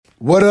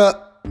What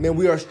up? Man,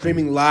 we are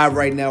streaming live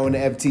right now in the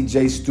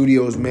FTJ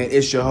studios, man.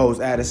 It's your host,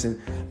 Addison.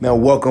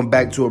 Man, welcome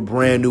back to a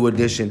brand new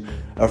edition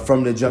of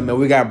From the Jump, man.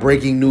 We got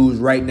breaking news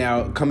right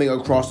now coming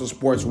across the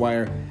sports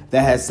wire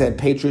that has said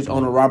Patriots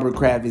owner Robert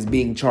Kraft is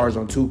being charged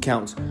on 2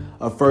 counts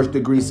of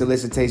first-degree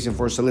solicitation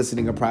for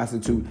soliciting a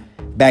prostitute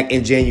back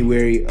in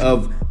January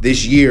of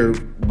this year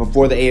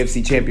before the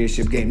AFC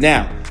Championship game.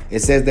 Now, it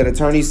says that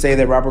attorneys say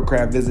that Robert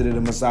Kraft visited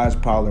a massage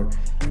parlor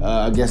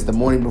against the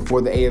morning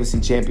before the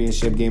AFC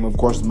Championship game. Of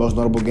course, the most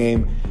notable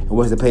game in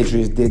which the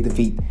Patriots did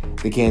defeat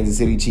the Kansas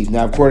City Chiefs.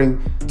 Now,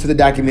 according to the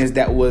documents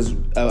that was,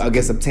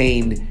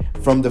 obtained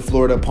from the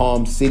Florida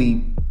Palm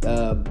City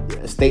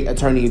state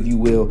attorney, if you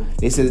will,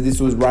 they said that this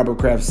was Robert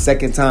Kraft's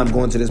second time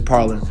going to this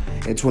parlor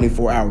in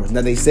 24 hours.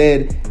 Now, they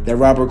said that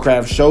Robert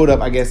Kraft showed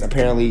up,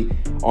 apparently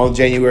on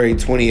January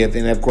 20th,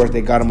 and of course,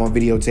 they got him on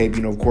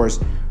videotape, of course,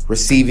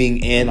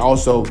 receiving and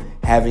also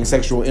having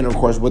sexual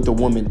intercourse with the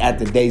woman at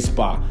the day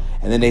spa.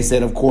 And then they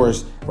said, of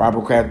course,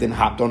 Robert Kraft then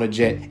hopped on a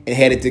jet and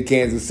headed to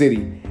Kansas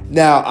City.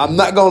 Now, I'm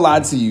not going to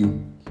lie to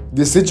you.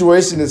 The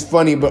situation is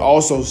funny, but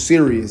also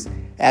serious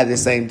at the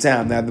same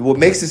time. Now, what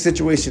makes the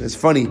situation is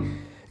funny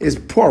is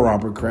poor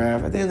Robert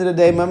Kraft. At the end of the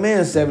day, my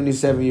man's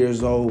 77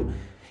 years old.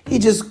 He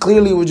just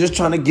clearly was just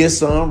trying to get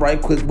some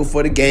right quick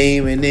before the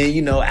game. And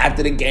then,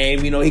 after the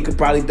game, he could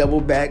probably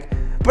double back.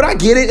 But I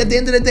get it. At the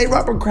end of the day,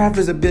 Robert Kraft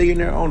is a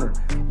billionaire owner.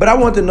 But I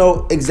want to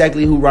know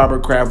exactly who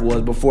Robert Kraft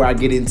was before I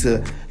get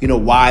into,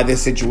 why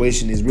this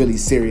situation is really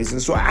serious.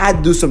 And so I had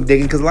to do some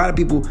digging because a lot of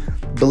people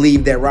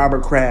believe that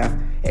Robert Kraft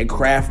and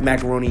Kraft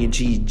Macaroni and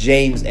Cheese,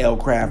 James L.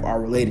 Kraft, are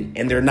related.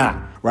 And they're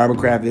not. Robert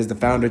Kraft is the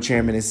founder,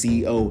 chairman, and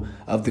CEO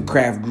of the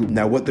Kraft Group.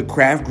 Now, what the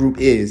Kraft Group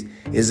is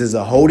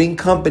a holding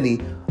company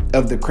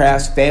of the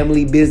Kraft's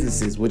family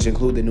businesses, which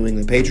include the New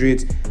England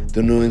Patriots,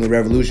 the New England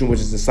Revolution, which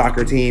is the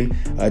soccer team,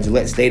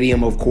 Gillette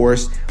Stadium, of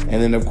course.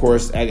 And then, of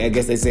course, I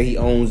guess they say he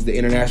owns the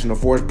International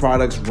Forest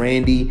Products,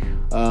 Randy,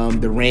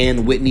 the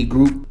Rand Whitney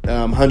Group,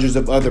 hundreds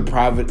of other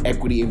private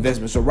equity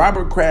investments. So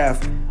Robert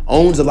Kraft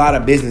owns a lot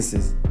of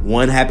businesses.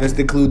 One happens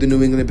to include the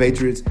New England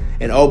Patriots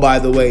and, oh, by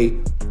the way,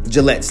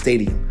 Gillette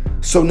Stadium.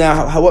 So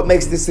now what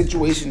makes this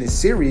situation is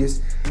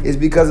serious is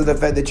because of the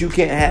fact that you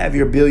can't have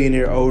your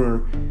billionaire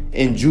owner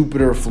in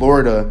Jupiter,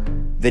 Florida,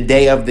 the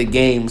day of the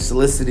game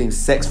soliciting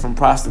sex from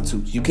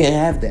prostitutes. You can't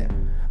have that.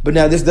 But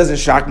now this doesn't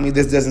shock me.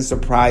 This doesn't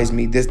surprise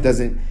me. This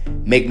doesn't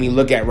make me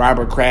look at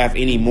Robert Kraft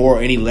any more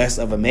or any less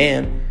of a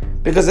man,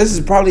 because this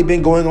has probably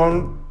been going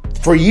on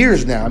for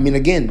years now. I mean,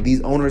 again,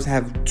 these owners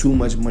have too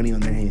much money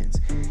on their hands.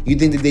 You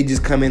think that they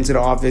just come into the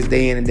office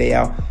day in and day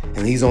out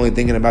and he's only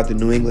thinking about the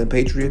New England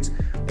Patriots?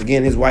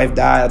 Again, his wife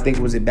died, I think,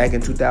 was it back in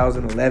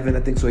 2011? I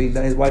think so.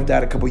 His wife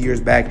died a couple years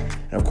back.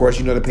 And, of course,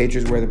 the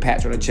Patriots wear the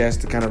patch on the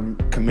chest to kind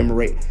of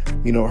commemorate,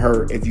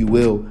 her, if you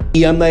will.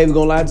 I'm not even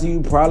going to lie to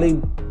you.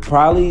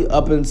 Probably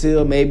up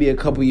until maybe a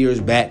couple years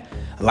back,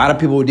 a lot of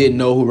people didn't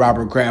know who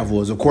Robert Kraft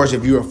was. Of course,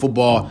 if you're a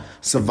football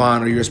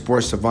savant or you're a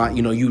sports savant,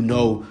 you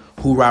know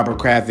who Robert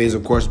Kraft is,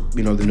 of course,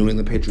 the New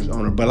England Patriots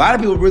owner. But a lot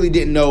of people really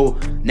didn't know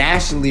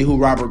nationally who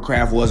Robert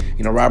Kraft was.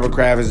 Robert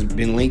Kraft has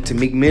been linked to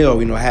Meek Mill,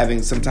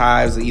 having some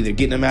ties to either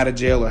getting him out of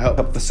jail or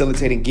help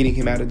facilitating getting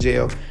him out of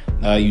jail.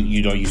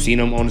 You've seen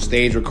him on the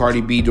stage with Cardi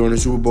B during the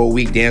Super Bowl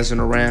week dancing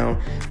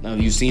around.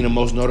 You've seen him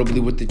most notably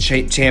with the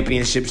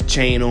championships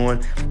chain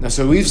on.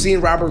 So we've seen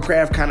Robert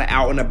Kraft kind of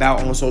out and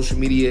about on social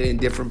media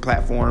and different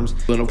platforms.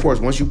 And of course,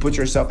 once you put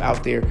yourself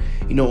out there,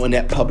 in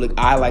that public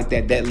eye like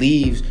that, that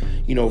leaves,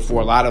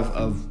 for a lot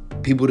of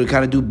people to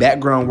kind of do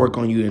background work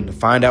on you and to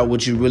find out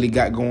what you really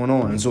got going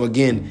on. And so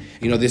again,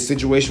 this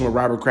situation with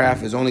Robert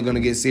Kraft is only going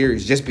to get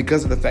serious just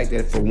because of the fact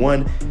that, for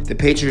one, the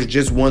Patriots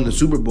just won the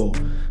Super Bowl.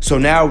 So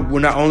now we're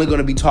not only going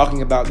to be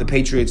talking about the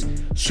Patriots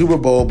Super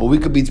Bowl, but we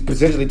could be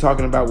potentially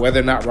talking about whether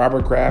or not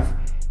Robert Kraft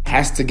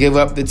has to give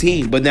up the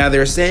team. But now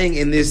they're saying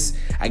in this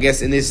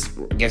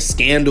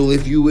scandal,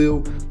 if you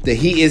will, that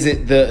he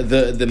isn't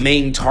the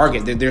main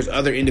target, that there's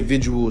other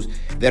individuals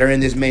that are in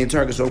this main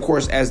target. So, of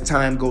course, as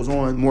time goes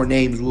on, more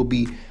names will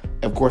be,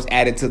 of course,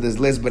 added to this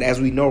list. But as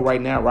we know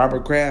right now,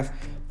 Robert Kraft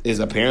is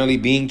apparently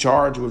being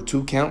charged with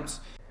 2 counts.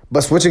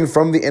 But switching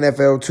from the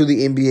NFL to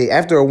the NBA,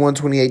 after a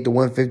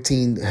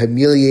 128-115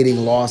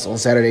 humiliating loss on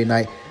Saturday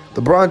night,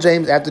 LeBron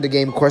James, after the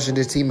game, questioned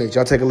his teammates.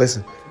 Y'all take a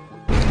listen.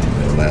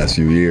 The last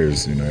few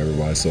years,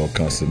 everybody's so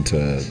accustomed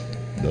to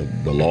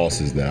the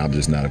losses that I'm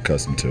just not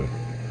accustomed to.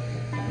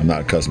 I'm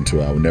not accustomed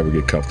to it. I would never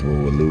get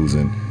comfortable with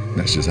losing.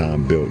 That's just how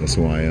I'm built. That's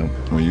who I am.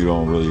 When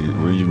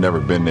you've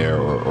never been there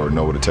or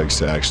know what it takes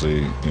to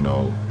actually,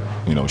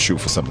 shoot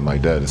for something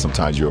like that, and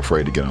sometimes you're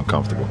afraid to get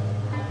uncomfortable.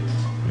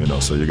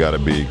 So you got to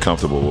be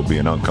comfortable with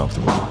being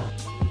uncomfortable.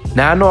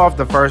 Now, I know off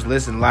the first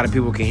listen, a lot of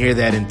people can hear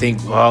that and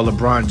think, well,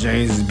 LeBron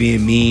James is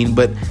being mean,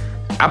 but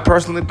I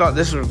personally thought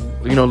this was,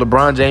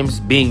 LeBron James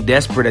being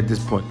desperate at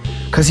this point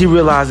because he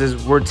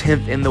realizes we're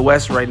 10th in the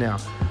West right now.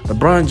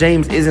 LeBron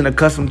James isn't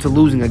accustomed to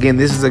losing. Again,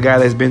 this is a guy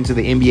that's been to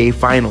the NBA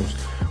Finals,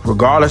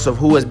 regardless of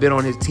who has been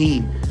on his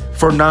team,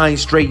 for 9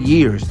 straight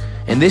years.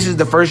 And this is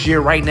the first year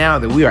right now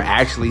that we are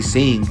actually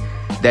seeing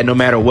that no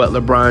matter what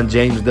LeBron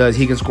James does,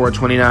 he can score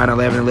 29,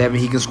 11, 11.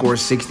 He can score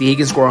 60. He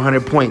can score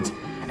 100 points.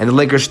 And the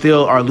Lakers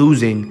still are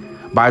losing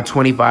by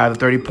 25 to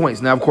 30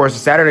 points. Now, of course,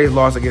 Saturday's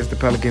loss against the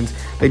Pelicans,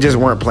 they just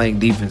weren't playing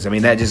defense. I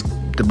mean, that just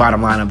the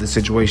bottom line of the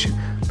situation.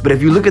 But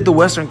if you look at the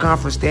Western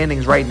Conference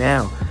standings right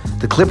now,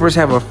 the Clippers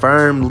have a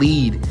firm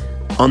lead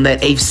on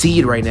that 8th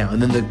seed right now.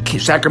 And then the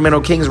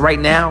Sacramento Kings right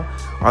now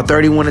are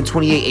 31 and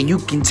 28. And you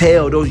can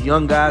tell those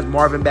young guys,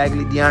 Marvin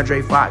Bagley,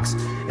 DeAndre Fox,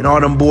 and all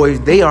them boys,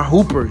 they are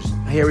hoopers.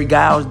 Harry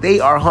Giles, they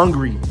are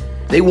hungry.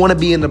 They want to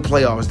be in the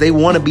playoffs. They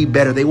want to be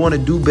better. They want to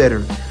do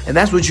better. And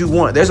that's what you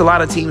want. There's a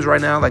lot of teams right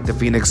now, like the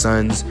Phoenix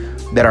Suns,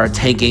 that are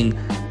tanking,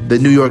 the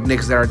New York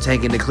Knicks that are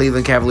tanking, the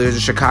Cleveland Cavaliers,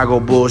 the Chicago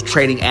Bulls,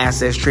 trading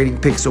assets, trading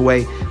picks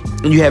away.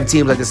 And you have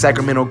teams like the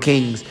Sacramento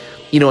Kings,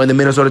 and the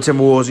Minnesota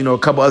Timberwolves, a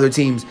couple other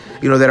teams,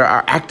 that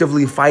are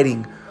actively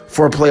fighting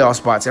for playoff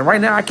spots. And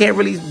right now, I can't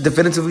really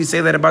definitively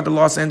say that about the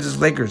Los Angeles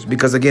Lakers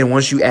because, again,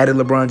 once you added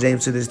LeBron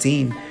James to this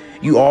team,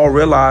 you all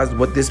realized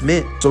what this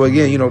meant. So,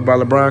 again, by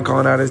LeBron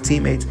calling out his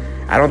teammates,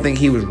 I don't think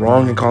he was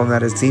wrong in calling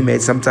out his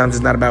teammates. Sometimes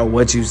it's not about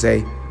what you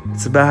say.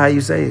 It's about how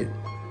you say it.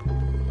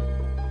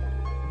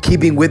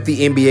 Keeping with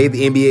the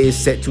NBA is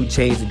set to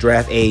change the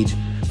draft age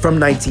from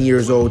 19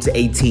 years old to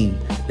 18.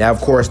 Now, of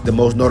course, the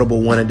most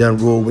notable one-and-done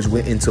rule, which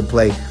went into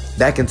play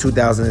back in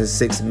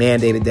 2006,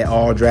 mandated that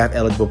all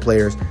draft-eligible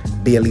players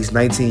be at least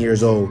 19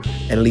 years old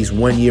and at least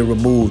 1 year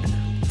removed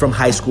from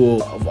high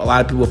school. A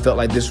lot of people felt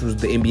like this was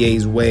the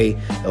NBA's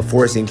way of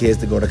forcing kids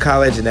to go to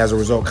college, and as a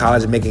result,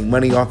 college is making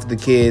money off of the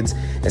kids.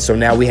 And so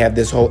now we have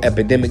this whole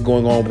epidemic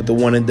going on with the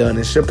one and done.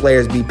 And should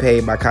players be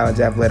paid by college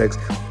athletics?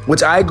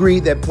 Which I agree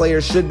that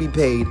players should be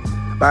paid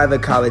by the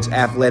college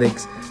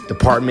athletics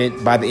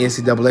department, by the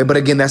NCAA. But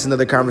again, that's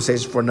another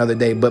conversation for another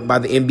day. But by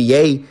the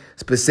NBA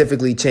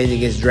specifically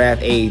changing its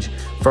draft age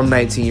from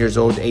 19 years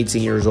old to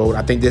 18 years old,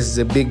 I think this is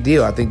a big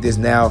deal. I think this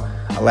now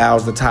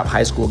allows the top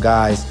high school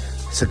guys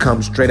to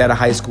come straight out of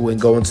high school and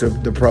go into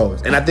the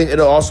pros. And I think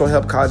it'll also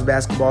help college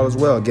basketball as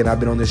well. Again, I've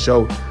been on this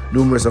show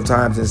numerous of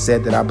times and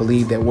said that I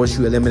believe that once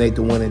you eliminate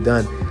the one and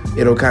done,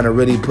 it'll kind of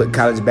really put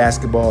college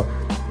basketball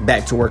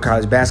back to where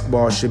college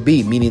basketball should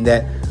be, meaning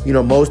that,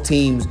 most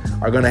teams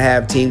are going to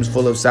have teams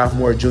full of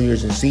sophomore,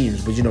 juniors, and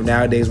seniors. But,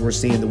 nowadays we're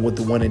seeing with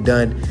the one and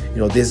done,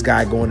 this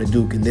guy going to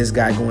Duke and this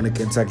guy going to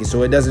Kentucky.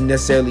 So it doesn't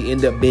necessarily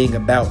end up being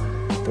about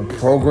the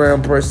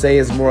program per se.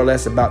 It's more or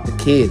less about the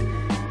kid.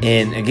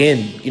 And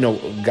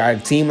again, got a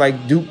team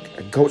like Duke,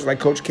 a coach like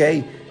Coach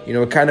K,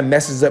 it kind of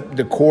messes up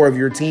the core of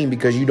your team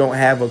because you don't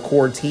have a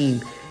core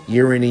team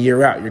year in and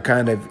year out. You're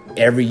kind of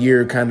every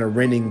year kind of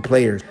renting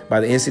players. By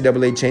the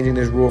NCAA changing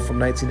this rule from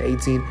 19 to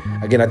 18,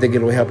 again, I think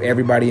it'll help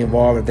everybody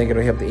involved. I think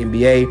it'll help the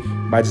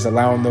NBA by just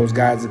allowing those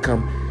guys to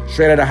come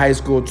straight out of high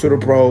school to the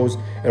pros.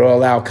 It'll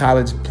allow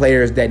college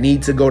players that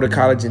need to go to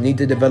college and need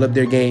to develop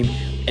their game,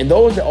 and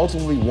those that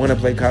ultimately want to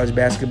play college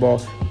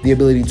basketball, the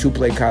ability to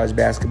play college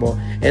basketball.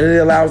 And it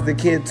allows the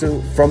kid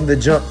to, from the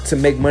jump, to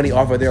make money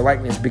off of their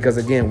likeness because,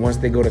 again, once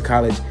they go to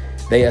college,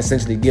 they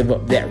essentially give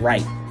up that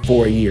right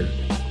for a year.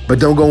 But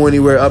don't go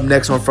anywhere. Up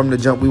next on From the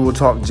Jump, we will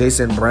talk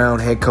Jason Brown,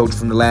 head coach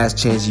from The Last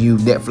Chance U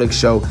Netflix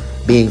show,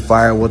 being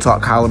fired. We'll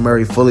talk Kyler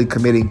Murray fully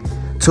committing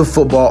to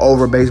football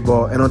over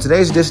baseball. And on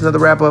today's edition of The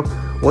Wrap-Up,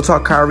 we'll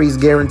talk Kyrie's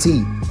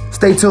guarantee.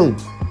 Stay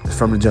tuned. It's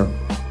From the Jump.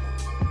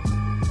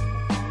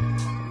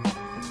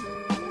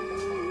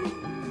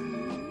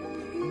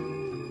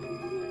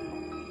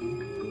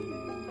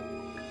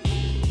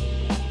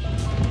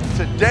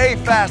 Today,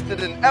 faster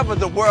than ever,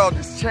 the world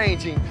is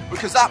changing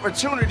because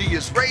opportunity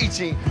is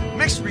raging.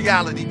 Mixed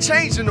reality,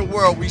 changing the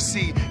world we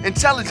see.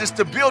 Intelligence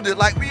to build it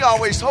like we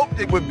always hoped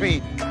it would be.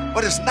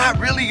 But it's not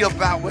really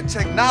about what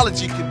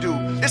technology can do.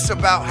 It's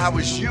about how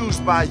it's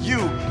used by you.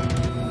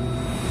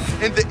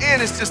 In the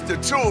end, it's just a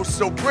tool,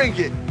 so bring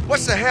it.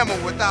 What's a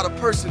hammer without a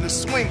person to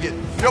swing it?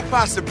 Your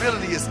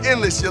possibility is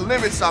endless, your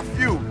limits are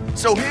few.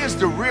 So here's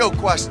the real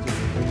question.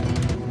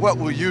 What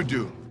will you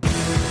do?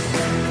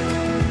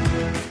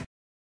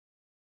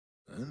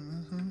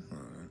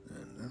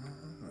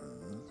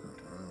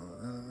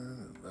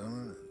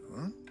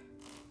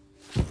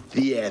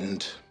 The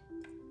end.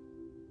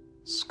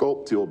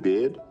 Sculpt your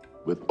beard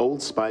with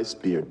Old Spice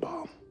Beard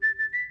Balm.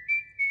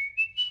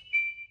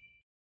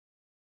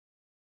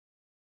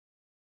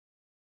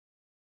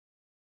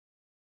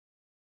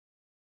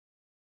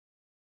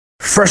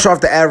 Fresh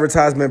off the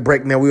advertisement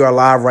break, man, we are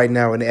live right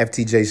now in the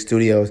FTJ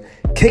studios,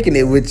 kicking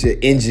it with your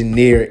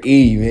engineer,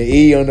 E, man.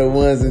 E on the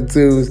ones and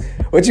twos.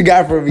 What you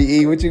got for me,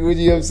 E? What you know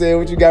what I'm saying?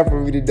 What you got for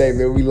me today,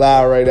 man? We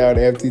live right now in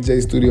the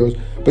FTJ studios.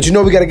 But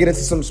we got to get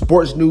into some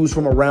sports news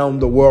from around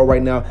the world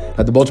right now.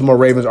 Now, the Baltimore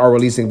Ravens are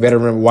releasing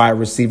veteran wide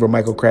receiver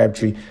Michael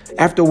Crabtree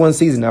after one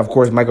season. Now, of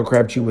course, Michael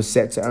Crabtree was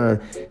set to earn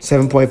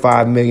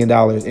 $7.5 million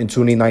in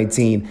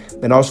 2019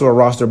 and also a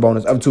roster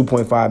bonus of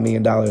 $2.5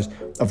 million,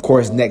 of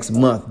course, next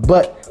month.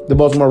 But the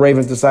Baltimore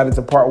Ravens decided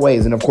to part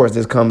ways. And, of course,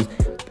 this comes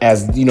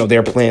as,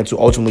 their plan to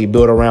ultimately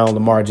build around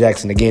Lamar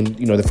Jackson. Again,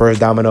 the first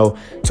domino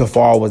to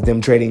fall was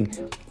them trading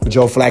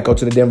Joe Flacco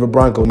to the Denver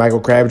Broncos. Michael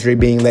Crabtree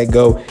being let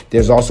go.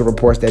 There's also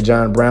reports that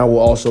John Brown will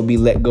also be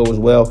let go as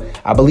well.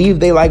 I believe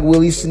they like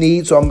Willie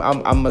Snead, so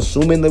I'm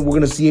assuming that we're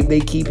going to see if they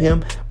keep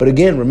him. But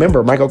again,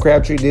 remember, Michael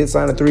Crabtree did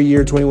sign a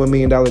 3-year, $21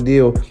 million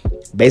deal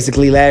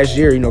basically last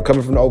year,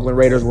 coming from the Oakland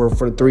Raiders, where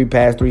for the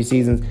past three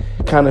seasons,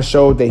 kind of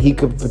showed that he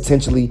could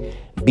potentially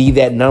be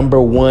that number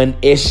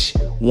 1-ish,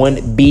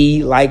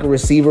 1B like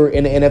receiver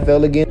in the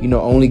NFL again.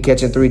 Only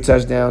catching 3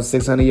 touchdowns,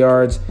 600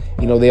 yards.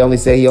 They only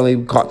say he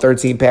only caught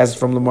 13 passes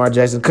from Lamar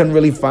Jackson. Couldn't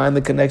really find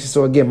the connection.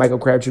 So again, Michael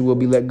Crabtree will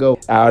be let go.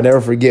 I'll never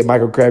forget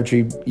Michael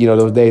Crabtree,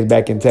 those days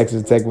back in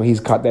Texas Tech when he's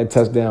caught that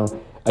touchdown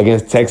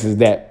against Texas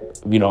that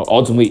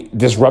ultimately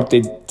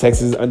disrupted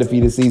Texas'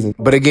 undefeated season.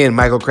 But again,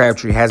 Michael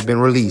Crabtree has been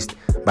released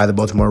by the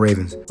Baltimore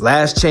Ravens.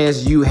 Last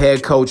Chance U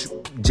head coach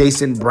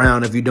Jason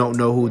Brown, if you don't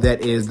know who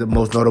that is, the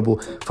most notable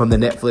from the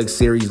Netflix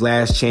series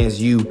Last Chance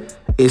U,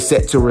 is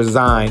set to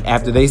resign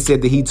after they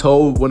said that he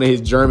told one of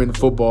his German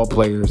football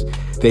players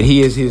that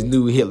he is his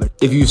new Hitler.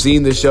 If you've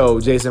seen the show,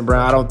 Jason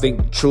Brown, I don't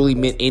think truly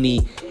meant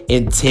any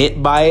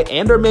intent by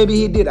it, or maybe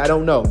he did, I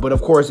don't know. But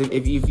of course,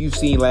 if you've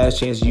seen Last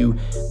Chance U,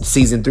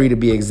 season 3 to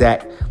be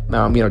exact,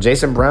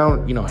 Jason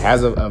Brown,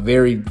 has a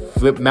very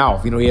flip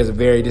mouth. He has a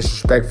very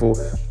disrespectful,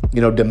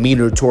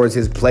 demeanor towards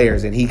his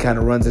players, and he kind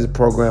of runs his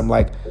program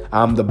like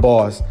I'm the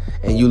boss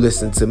and you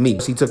listen to me.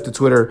 So he took to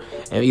Twitter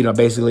and,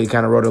 basically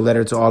kind of wrote a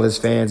letter to all his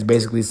fans,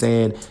 basically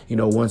saying,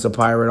 once a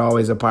pirate,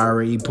 always a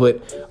pirate. He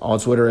put on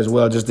Twitter as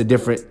well just the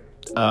different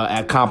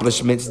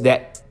accomplishments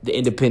that the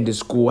independent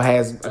school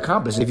has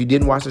accomplished. If you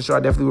didn't watch the show,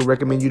 I definitely would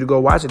recommend you to go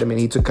watch it.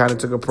 He took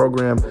a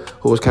program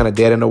who was kind of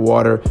dead in the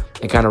water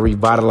and kind of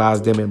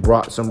revitalized them and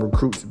brought some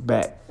recruits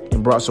back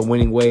and brought some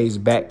winning ways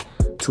back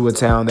to a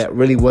town that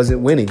really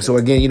wasn't winning. So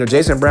again,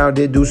 Jason Brown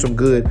did do some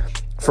good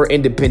for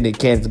independent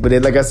Kansas. But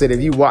then, like I said, if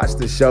you watch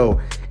the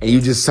show and you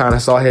just kind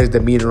of saw his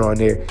demeanor on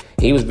there,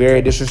 he was very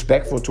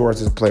disrespectful towards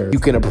his players. You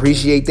can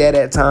appreciate that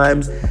at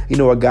times,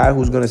 a guy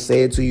who's going to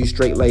say it to you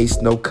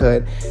straight-laced, no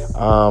cut.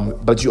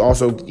 But you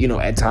also,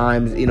 at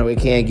times, it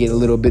can get a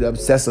little bit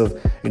obsessive,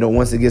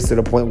 once it gets to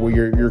the point where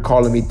you're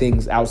calling me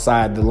things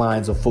outside the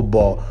lines of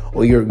football,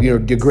 or you're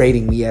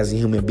degrading me as a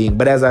human being.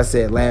 But as I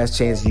said, Last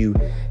Chance U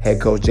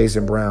head coach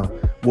Jason Brown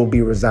will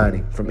be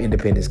resigning from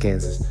Independence,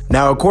 Kansas.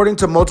 Now, according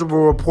to multiple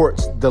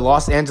reports, the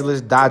Los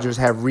Angeles Dodgers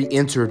have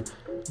re-entered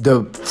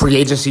the free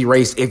agency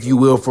race, if you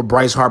will, for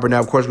Bryce Harper. Now,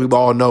 of course, we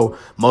all know,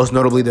 most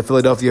notably, the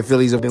Philadelphia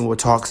Phillies have been with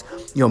talks,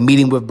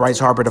 meeting with Bryce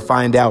Harper to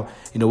find out,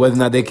 whether or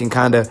not they can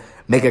kind of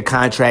make a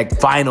contract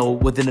final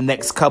within the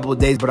next couple of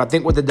days. But I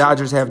think what the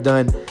Dodgers have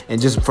done,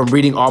 and just from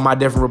reading all my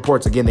different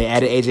reports, again, they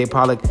added A.J.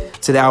 Pollock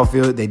to the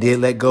outfield. They did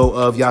let go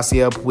of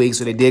Yasiel Puig,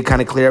 so they did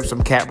kind of clear up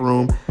some cap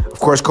room. Of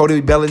course,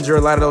 Cody Bellinger,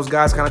 a lot of those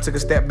guys kind of took a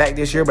step back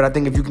this year. But I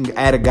think if you can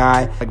add a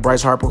guy like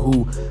Bryce Harper,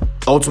 who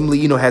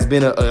ultimately, has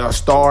been a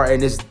star in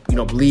this,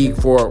 league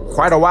for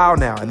quite a while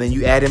now, and then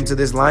you add him to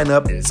this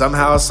lineup and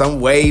somehow, some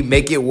way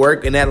make it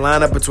work in that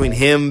lineup between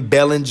him,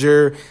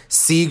 Bellinger,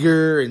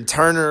 Seager, and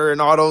Turner,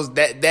 and all those,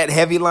 that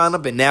heavy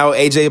lineup, and now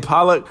A.J.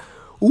 Pollock,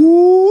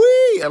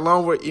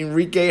 along with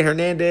Enrique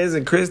Hernandez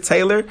and Chris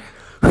Taylor,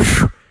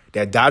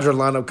 that Dodger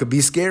lineup could be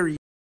scary.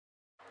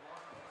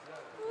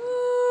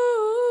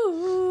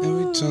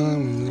 Every time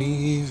I'm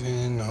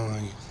leaving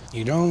on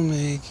you don't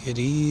make it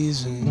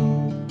easy.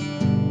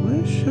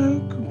 Wish I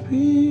could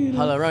be.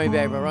 Hold on, run me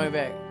back, bro, run me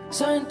back.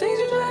 Certain things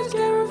you just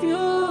can't refuse.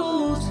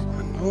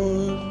 I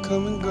know it'll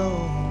come and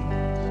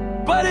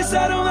go, but it's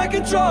out of my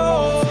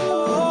control.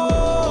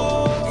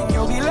 And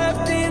you'll be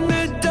left in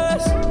the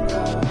dust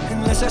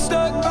unless I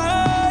stuck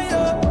by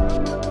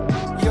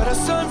you. You're the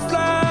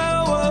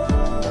sunflower.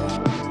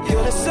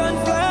 You're the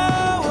sunflower.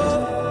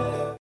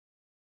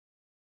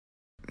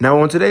 Now,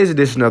 on today's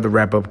edition of the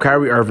Wrap-Up,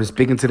 Kyrie Irving,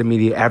 speaking to the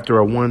media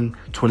after a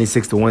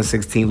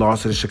 126-116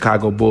 loss to the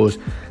Chicago Bulls,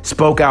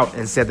 spoke out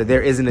and said that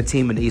there isn't a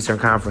team in the Eastern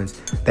Conference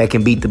that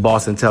can beat the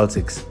Boston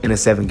Celtics in a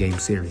 7-game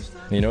series.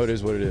 It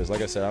is what it is.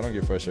 Like I said, I don't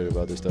get frustrated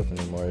about this stuff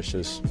anymore. It's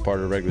just part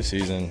of the regular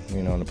season,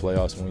 in the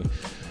playoffs when we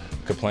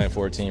could plan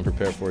for a team,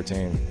 prepare for a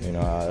team.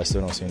 I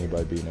still don't see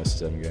anybody beating us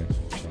in 7 games.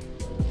 So.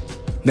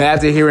 Now,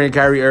 after hearing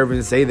Kyrie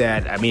Irving say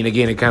that,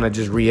 again, it kind of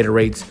just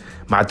reiterates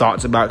my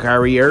thoughts about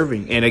Kyrie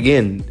Irving. And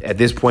again, at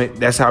this point,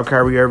 that's how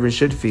Kyrie Irving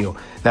should feel.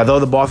 Now, though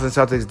the Boston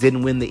Celtics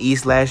didn't win the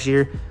East last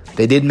year,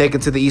 they did make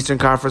it to the Eastern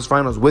Conference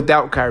Finals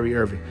without Kyrie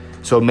Irving.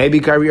 So maybe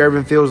Kyrie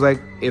Irving feels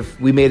like if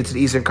we made it to the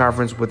Eastern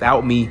Conference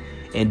without me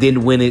and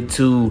didn't win it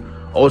to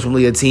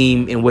ultimately a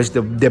team in which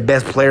the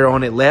best player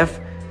on it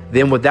left,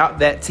 then without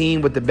that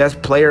team with the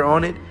best player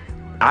on it,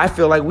 I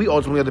feel like we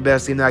ultimately are the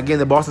best team. Now, again,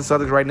 the Boston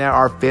Celtics right now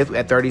are 5th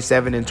at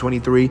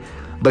 37-23.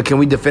 But can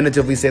we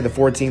definitively say the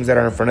 4 teams that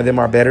are in front of them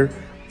are better?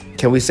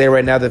 Can we say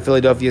right now the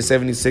Philadelphia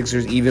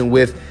 76ers, even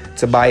with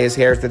Tobias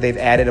Harris that they've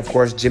added, of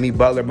course, Jimmy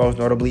Butler most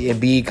notably,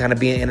 Embiid kind of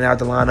being in and out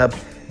the lineup,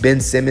 Ben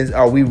Simmons,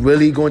 are we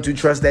really going to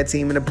trust that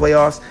team in the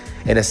playoffs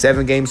in a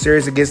 7-game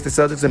series against the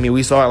Celtics?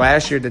 We saw it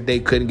last year that they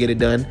couldn't get it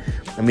done.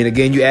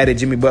 Again, you added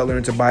Jimmy Butler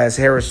and Tobias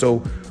Harris,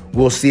 so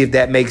we'll see if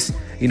that makes,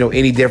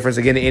 any difference.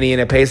 Again, the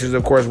Indiana Pacers,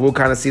 of course, we'll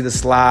kind of see the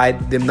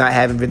slide. Them not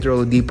having Victor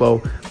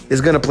Oladipo is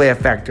going to play a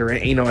factor.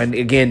 And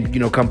again,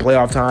 come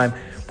playoff time,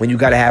 when you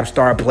got to have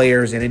star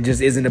players and it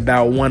just isn't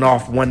about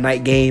one-off,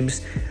 one-night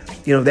games,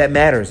 that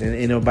matters.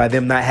 And, by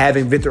them not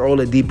having Victor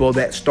Oladipo,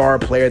 that star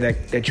player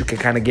that you can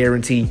kind of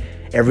guarantee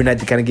every night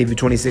to kind of give you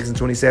 26 and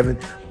 27,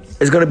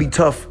 it's going to be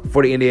tough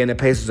for the Indiana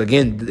Pacers.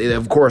 Again,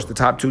 of course, the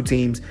top two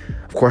teams,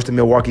 of course, the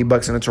Milwaukee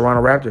Bucks and the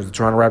Toronto Raptors. The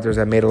Toronto Raptors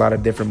have made a lot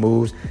of different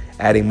moves,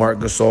 adding Marc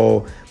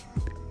Gasol,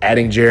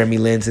 adding Jeremy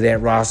Lin to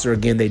that roster.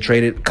 Again, they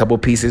traded a couple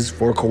pieces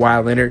for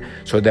Kawhi Leonard.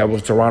 So that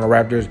was Toronto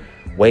Raptors'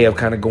 way of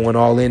kind of going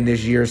all in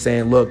this year,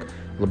 saying, look,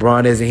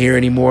 LeBron isn't here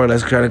anymore.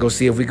 Let's try to go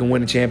see if we can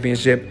win a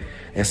championship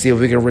and see if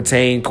we can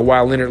retain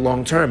Kawhi Leonard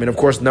long term. And, of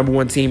course, number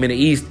one team in the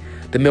East,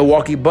 the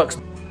Milwaukee Bucks.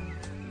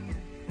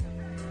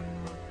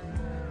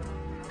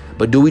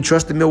 But do we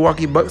trust the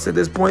Milwaukee Bucks at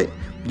this point?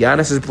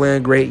 Giannis is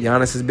playing great.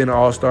 Giannis has been an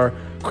all-star.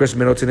 Chris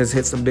Middleton has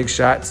hit some big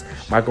shots.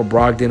 Michael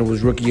Brogdon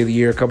was Rookie of the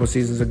Year a couple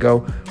seasons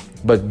ago.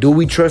 But do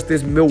we trust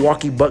this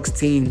Milwaukee Bucks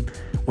team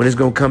when it's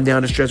going to come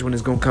down the stretch, when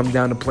it's going to come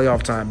down to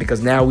playoff time?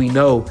 Because now we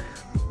know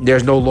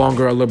there's no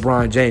longer a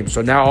LeBron James.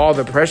 So now all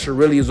the pressure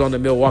really is on the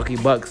Milwaukee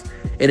Bucks,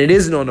 and it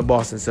isn't on the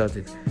Boston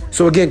Celtics.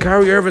 So again,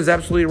 Kyrie Irving's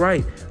absolutely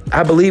right.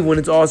 I believe when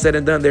it's all said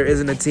and done, there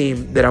isn't a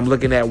team that I'm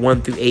looking at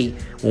 1 through 8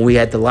 when we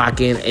had to lock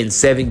in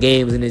 7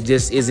 games, and it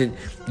just isn't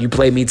you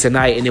play me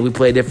tonight and then we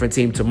play a different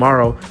team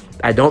tomorrow.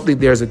 I don't think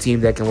there's a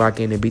team that can lock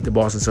in and beat the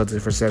Boston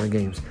Celtics for 7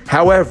 games.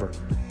 However,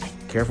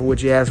 careful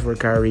what you ask for,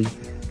 Kyrie.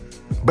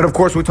 But, of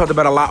course, we talked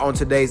about a lot on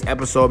today's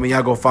episode. Man,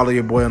 y'all go follow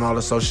your boy on all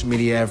the social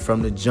media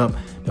from the jump.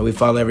 And we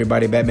follow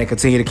everybody back. Man,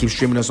 continue to keep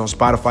streaming us on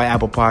Spotify,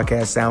 Apple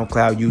Podcasts,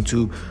 SoundCloud,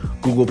 YouTube,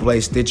 Google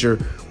Play, Stitcher.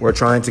 We're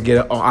trying to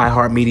get on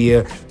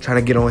iHeartMedia, trying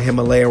to get on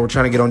Himalaya. We're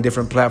trying to get on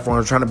different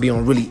platforms, trying to be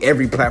on really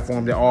every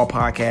platform that all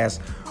podcasts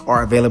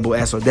are available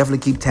at. So definitely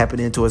keep tapping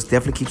into us.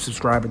 Definitely keep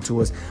subscribing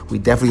to us. We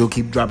definitely will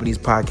keep dropping these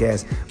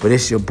podcasts. But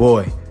it's your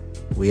boy.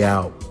 We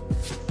out.